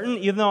I'm uncertain,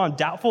 even though I'm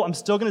doubtful, I'm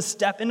still going to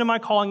step into my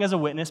calling as a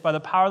witness by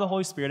the power of the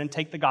Holy Spirit and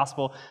take the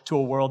gospel to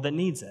a world that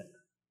needs it.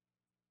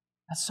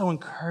 That's so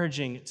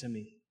encouraging to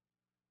me.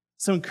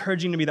 So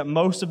encouraging to me that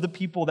most of the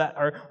people that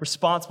are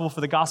responsible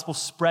for the gospel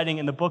spreading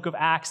in the book of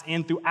Acts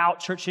and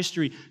throughout church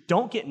history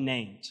don't get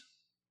named.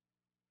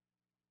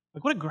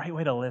 Like, what a great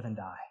way to live and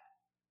die.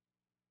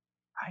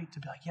 Right? To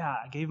be like, yeah,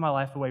 I gave my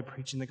life away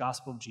preaching the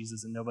gospel of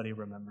Jesus and nobody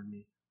remembered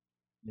me.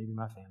 Maybe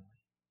my family.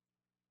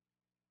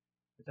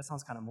 But that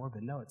sounds kind of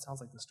morbid. No, it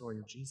sounds like the story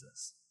of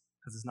Jesus.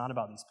 Because it's not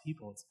about these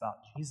people, it's about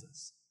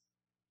Jesus.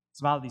 It's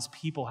about these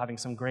people having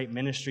some great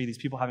ministry, these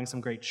people having some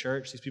great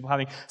church, these people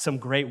having some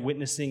great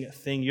witnessing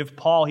thing. You have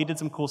Paul, he did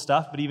some cool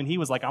stuff, but even he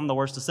was like, I'm the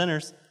worst of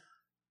sinners. The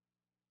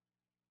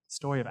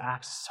story of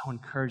Acts is so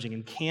encouraging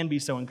and can be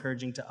so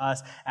encouraging to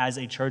us as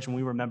a church when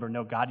we remember,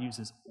 no, God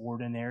uses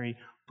ordinary,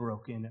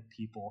 broken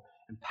people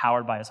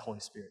empowered by His Holy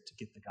Spirit to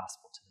get the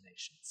gospel to the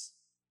nations.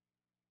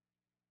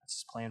 That's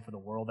His plan for the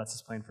world. That's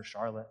His plan for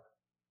Charlotte.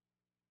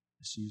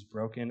 Is to use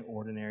broken,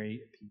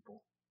 ordinary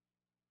people.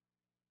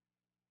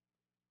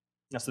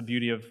 That's the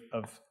beauty of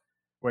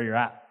where you're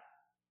at.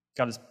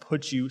 God has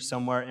put you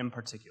somewhere in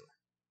particular.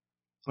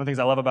 One of the things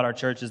I love about our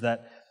church is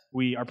that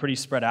we are pretty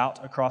spread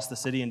out across the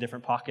city in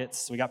different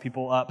pockets. We got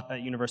people up at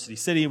University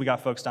City. We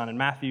got folks down in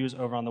Matthews,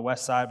 over on the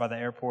west side by the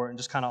airport, and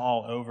just kind of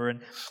all over.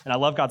 And I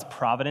love God's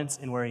providence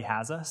in where He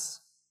has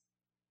us.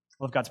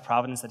 I love God's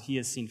providence that He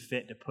has seen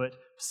fit to put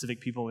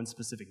specific people in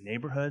specific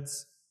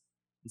neighborhoods,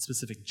 in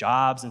specific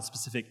jobs, in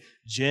specific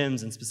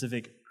gyms, in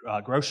specific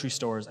grocery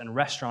stores and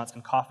restaurants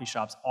and coffee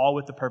shops, all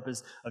with the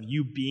purpose of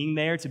you being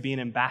there to be an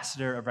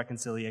ambassador of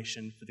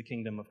reconciliation for the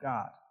kingdom of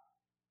God.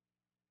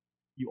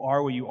 You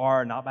are where you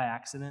are not by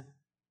accident,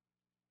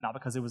 not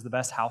because it was the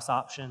best house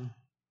option,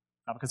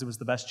 not because it was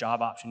the best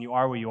job option. You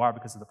are where you are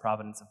because of the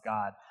providence of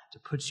God to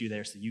put you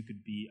there so you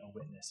could be a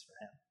witness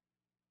for Him.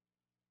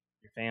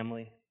 Your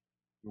family,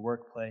 your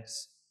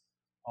workplace,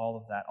 all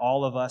of that.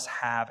 All of us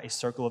have a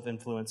circle of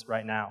influence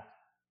right now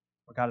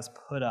where God has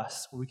put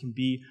us, where we can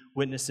be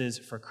witnesses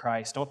for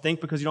Christ. Don't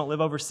think because you don't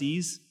live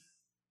overseas,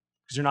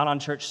 because you're not on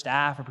church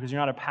staff, or because you're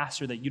not a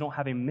pastor that you don't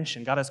have a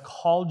mission. God has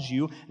called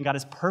you, and God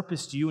has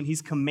purposed you, and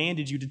He's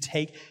commanded you to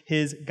take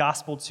His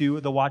gospel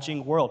to the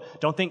watching world.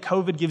 Don't think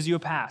COVID gives you a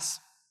pass.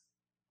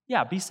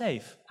 Yeah, be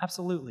safe.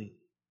 Absolutely.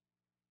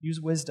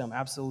 Use wisdom.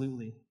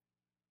 Absolutely.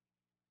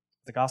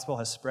 The gospel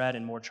has spread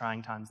in more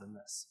trying times than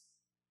this.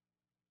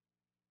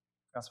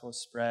 The gospel has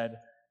spread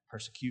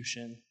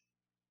persecution,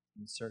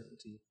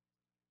 uncertainty.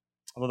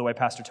 I love the way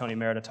Pastor Tony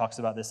Merida talks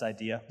about this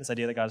idea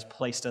that God has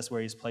placed us where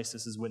He's placed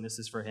us as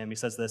witnesses for Him. He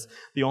says this: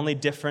 the only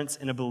difference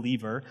in a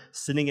believer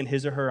sitting in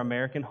his or her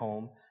American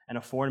home and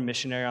a foreign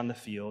missionary on the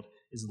field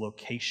is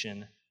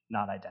location,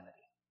 not identity.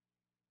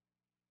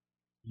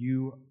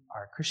 You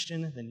are a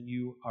Christian, then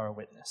you are a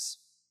witness.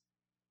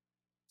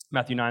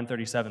 Matthew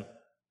 9:37,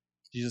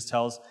 Jesus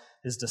tells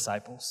His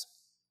disciples,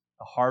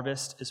 The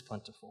harvest is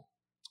plentiful,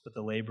 but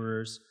the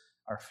laborers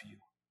are few.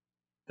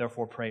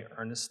 Therefore, pray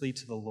earnestly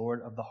to the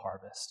Lord of the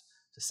harvest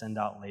to send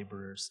out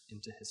laborers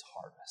into his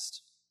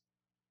harvest.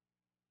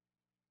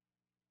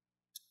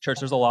 Church,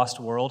 there's a lost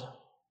world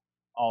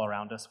all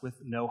around us with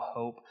no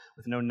hope,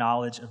 with no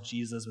knowledge of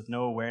Jesus, with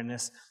no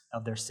awareness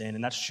of their sin.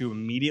 And that's true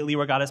immediately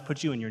where God has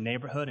put you in your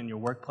neighborhood, in your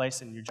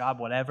workplace, in your job,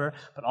 whatever.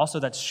 But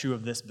also that's true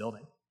of this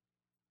building.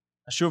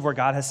 That's true of where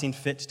God has seen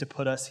fit to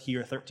put us here,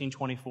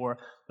 1324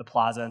 The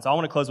Plaza. And so I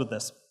want to close with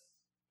this.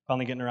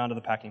 Finally getting around to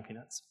the packing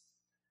peanuts.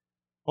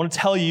 I want to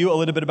tell you a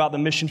little bit about the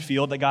mission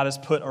field that God has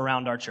put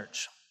around our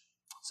church.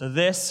 So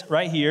this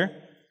right here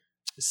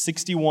is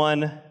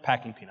 61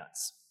 packing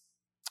peanuts.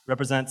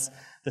 Represents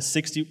the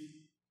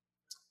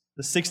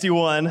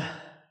 61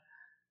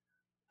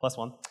 plus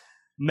one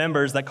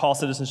members that call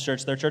Citizens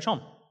Church their church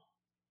home.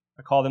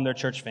 I call them their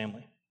church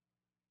family.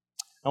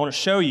 I want to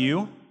show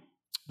you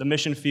the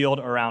mission field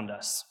around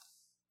us.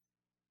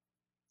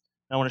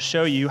 I want to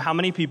show you how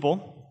many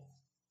people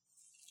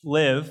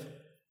live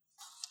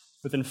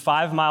within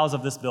 5 miles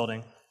of this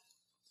building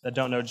that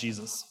don't know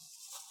Jesus.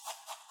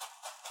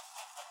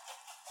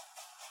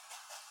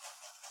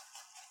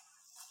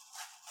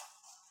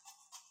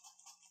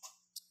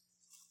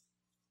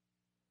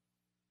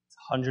 It's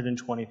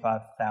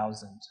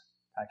 125,000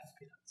 packing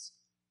peanuts.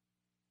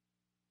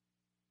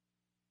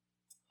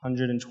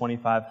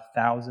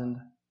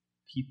 125,000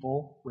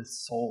 people with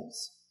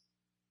souls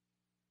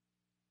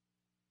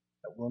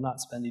that will not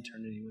spend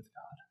eternity with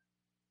God,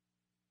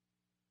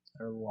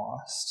 that are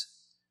lost,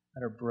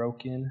 that are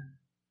broken,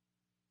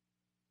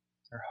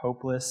 that are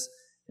hopeless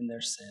in their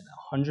sin.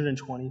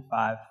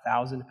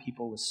 125,000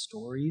 people with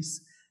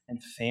stories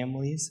and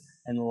families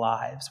and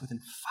lives within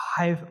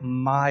 5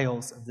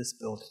 miles of this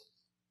building.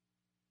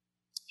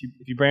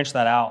 If you branch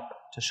that out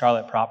to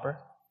Charlotte proper, it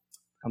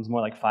becomes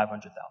more like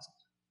 500,000.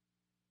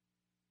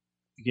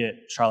 You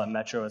get Charlotte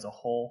Metro as a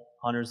whole,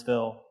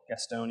 Huntersville,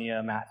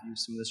 Gastonia,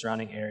 Matthews, some of the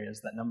surrounding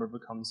areas, that number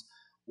becomes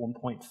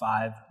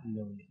 1.5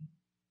 million.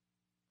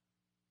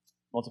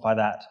 Multiply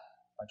that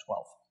by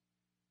 12.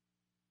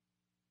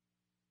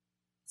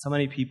 So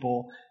many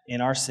people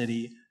in our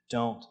city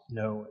don't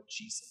know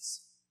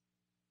Jesus.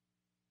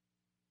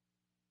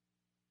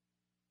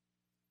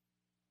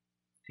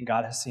 And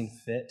God has seen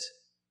fit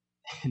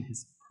in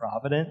his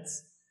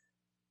providence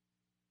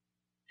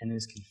and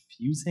his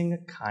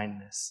confusing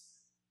kindness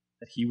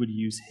that he would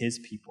use his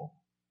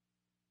people,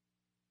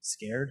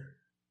 scared,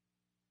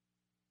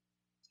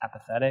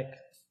 apathetic,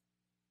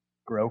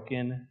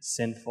 broken,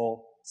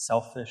 sinful,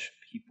 selfish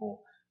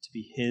people, to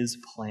be his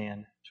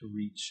plan to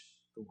reach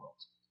the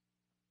world.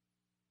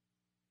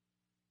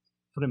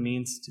 That's what it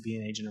means to be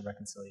an agent of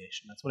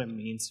reconciliation. That's what it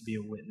means to be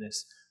a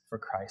witness for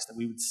Christ, that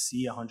we would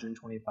see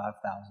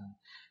 125,000 and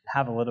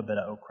have a little bit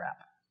of, oh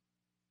crap.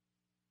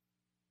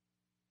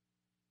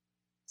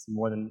 It's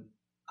more than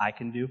I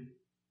can do,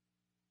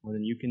 more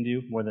than you can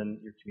do, more than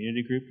your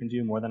community group can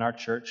do, more than our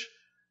church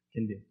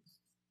can do.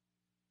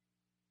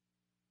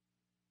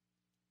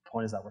 The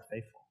point is that we're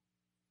faithful.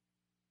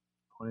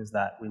 The point is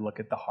that we look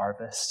at the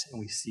harvest and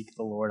we seek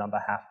the Lord on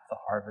behalf of the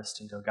harvest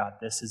and go, God,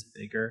 this is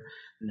bigger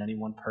than any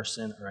one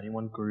person or any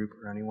one group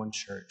or any one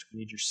church. We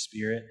need your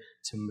Spirit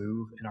to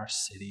move in our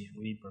city.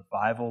 We need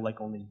revival like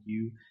only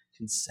you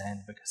can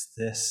send, because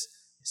this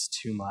is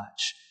too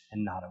much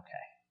and not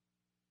okay.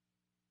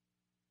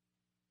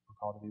 We're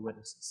called to be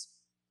witnesses.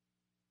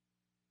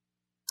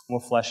 We'll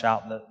flesh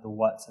out the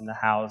what's and the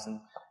hows and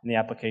the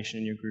application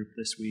in your group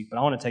this week, but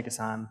I want to take a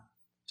time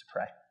to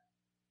pray.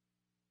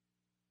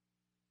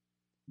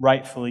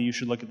 Rightfully, you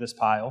should look at this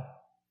pile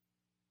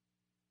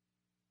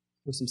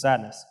with some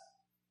sadness,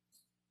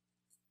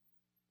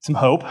 some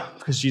hope,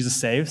 because Jesus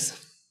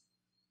saves,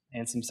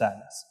 and some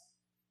sadness.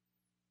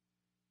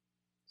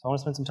 So I want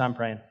to spend some time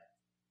praying.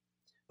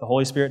 The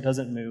Holy Spirit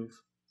doesn't move.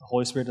 The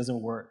Holy Spirit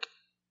doesn't work.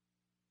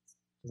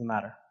 It doesn't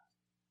matter.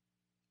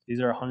 These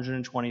are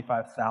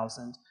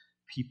 125,000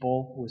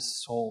 people with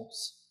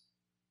souls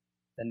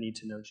that need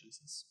to know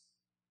Jesus.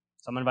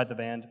 So I'm going to invite the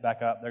band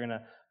back up. They're going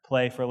to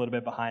play for a little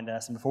bit behind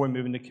us. And before we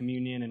move into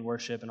communion and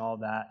worship and all of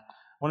that,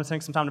 I want to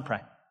take some time to pray,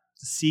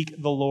 to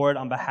seek the Lord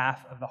on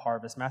behalf of the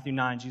harvest. Matthew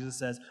 9, Jesus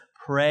says,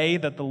 pray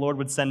that the Lord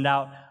would send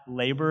out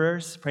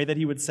laborers. Pray that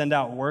he would send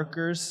out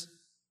workers.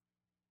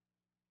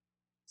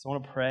 So I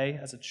want to pray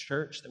as a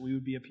church that we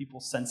would be a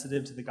people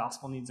sensitive to the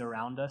gospel needs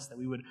around us, that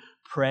we would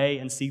pray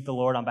and seek the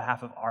Lord on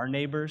behalf of our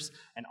neighbors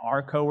and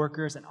our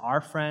coworkers and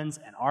our friends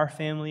and our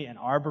family and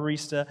our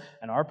barista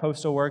and our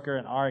postal worker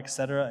and our et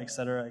cetera,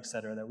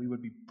 that we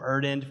would be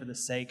burdened for the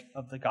sake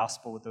of the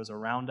gospel with those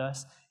around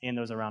us and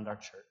those around our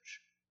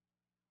church.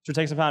 So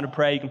take some time to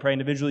pray. You can pray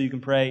individually, you can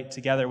pray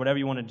together, whatever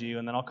you want to do,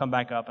 and then I'll come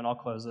back up and I'll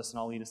close this and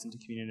I'll lead us into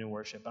communion and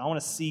worship. But I want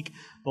to seek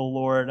the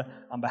Lord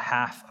on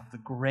behalf of the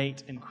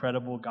great,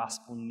 incredible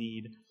gospel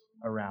need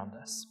around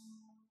us.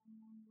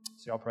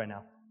 So y'all pray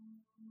now.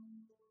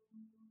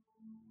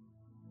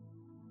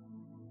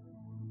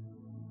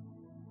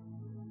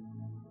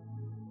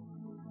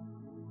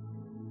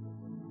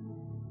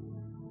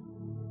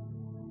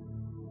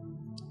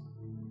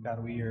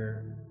 God, we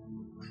are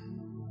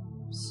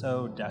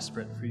so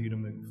desperate for you to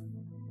move.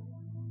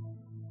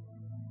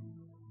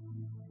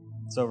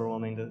 It's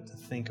overwhelming to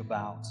think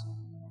about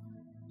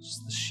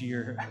just the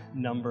sheer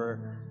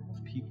number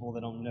of people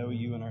that don't know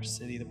you in our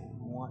city that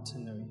want to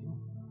know you.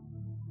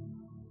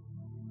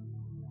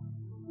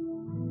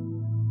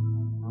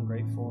 I'm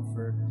grateful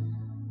for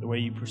the way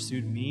you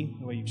pursued me,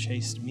 the way you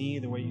chased me,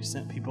 the way you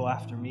sent people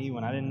after me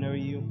when I didn't know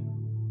you.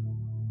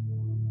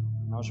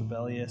 When I was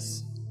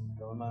rebellious,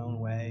 going my own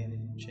way, and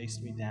you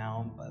chased me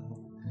down. But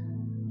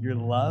your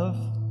love,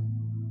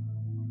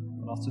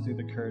 but also through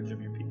the courage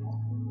of your people.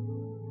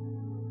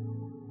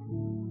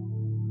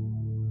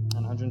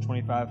 And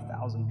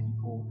 125,000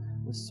 people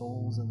with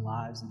souls and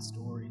lives and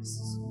stories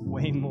is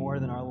way more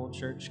than our little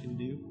church can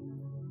do.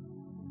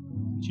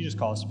 But you just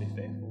call us to be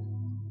faithful,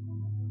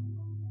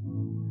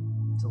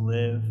 to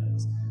live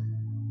as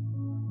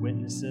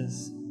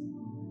witnesses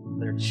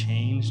that are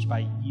changed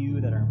by you,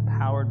 that are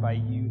empowered by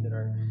you, that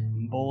are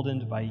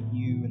emboldened by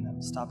you, and that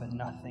will stop at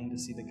nothing to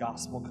see the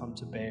gospel come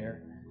to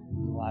bear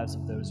in the lives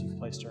of those you've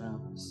placed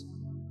around us.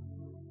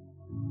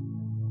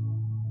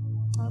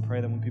 And I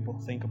pray that when people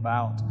think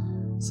about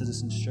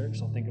Citizens Church,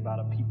 they'll think about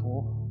a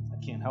people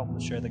that can't help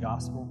but share the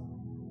gospel,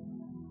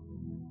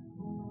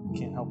 that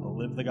can't help but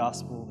live the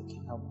gospel, that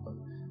can't help but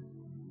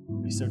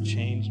be so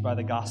changed by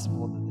the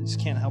gospel that they just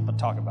can't help but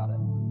talk about it.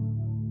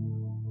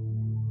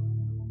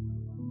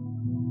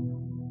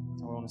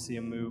 We want to see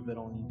a move that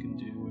only you can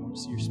do. We want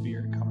to see your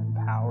Spirit come in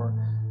power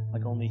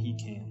like only He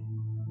can.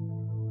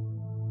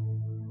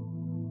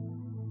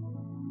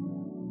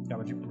 God,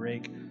 would you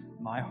break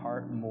my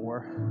heart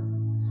more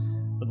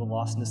for the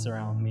lostness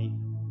around me?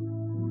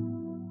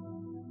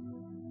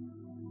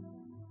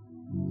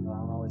 I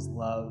don't always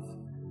love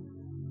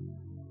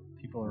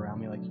people around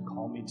me like you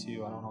call me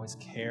to. I don't always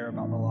care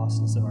about the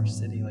lostness of our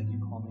city like you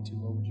call me to.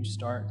 Lord, would you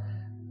start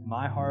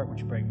my heart? Would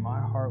you break my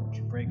heart? Would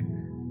you break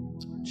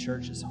our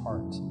church's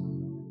heart?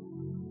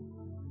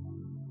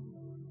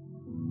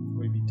 Would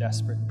we be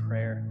desperate in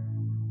prayer?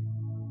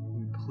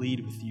 Would we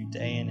plead with you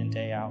day in and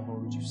day out?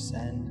 Lord, would you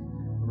send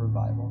a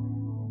revival?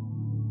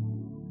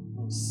 We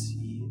want to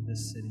see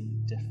this city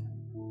different.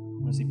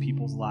 We want to see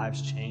people's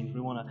lives change.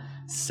 We want to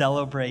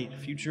celebrate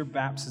future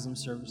baptism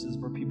services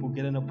where people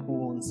get in a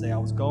pool and say, I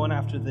was going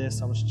after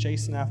this, I was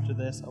chasing after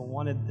this, I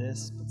wanted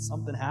this, but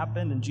something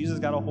happened and Jesus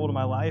got a hold of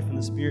my life and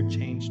the Spirit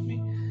changed me.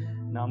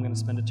 Now I'm going to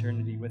spend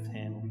eternity with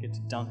Him. We get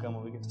to dunk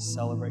Him, we get to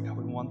celebrate. God,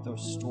 we want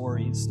those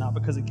stories, not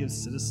because it gives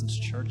Citizens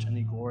Church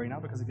any glory,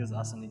 not because it gives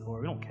us any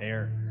glory. We don't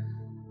care.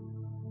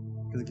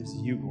 Because it gives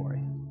you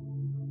glory.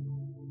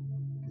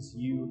 Because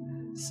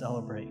you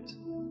celebrate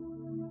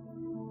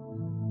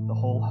the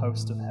whole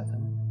host of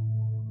heaven.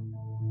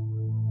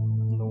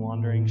 And the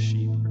wandering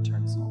sheep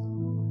returns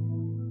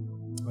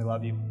home. We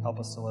love you. Help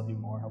us to love you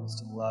more. Help us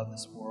to love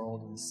this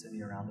world and the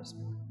city around us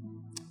more.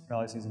 For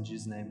all these things in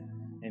Jesus' name,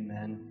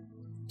 amen.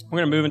 We're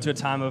going to move into a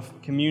time of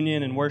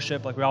communion and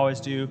worship like we always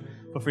do.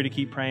 Feel free to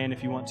keep praying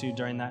if you want to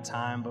during that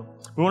time. But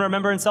we want to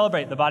remember and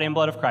celebrate the body and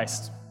blood of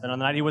Christ. That on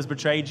the night He was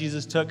betrayed,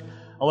 Jesus took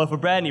a loaf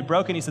of bread and He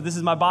broke it and He said, this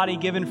is my body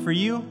given for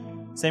you.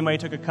 Same way He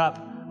took a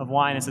cup of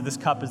wine and said, this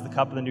cup is the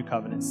cup of the new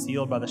covenant,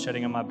 sealed by the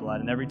shedding of my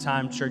blood. And every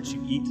time, church,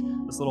 you eat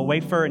this little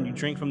wafer and you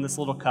drink from this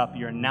little cup,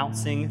 you're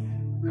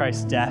announcing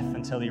Christ's death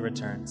until He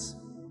returns.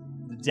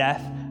 The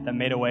death that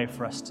made a way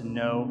for us to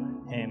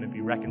know Him and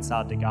be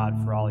reconciled to God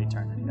for all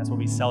eternity. That's what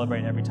we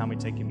celebrate every time we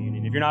take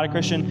communion. If you're not a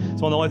Christian,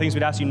 it's one of the only things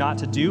we'd ask you not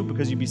to do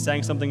because you'd be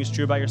saying something is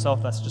true about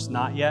yourself that's just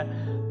not yet.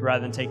 But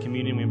rather than take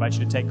communion, we invite you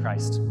to take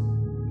Christ,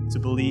 to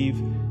believe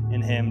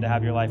in Him, to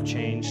have your life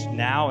changed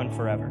now and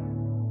forever.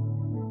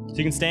 So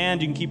you can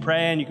stand, you can keep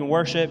praying, you can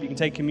worship, you can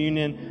take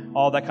communion,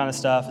 all that kind of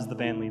stuff as the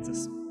band leads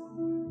us.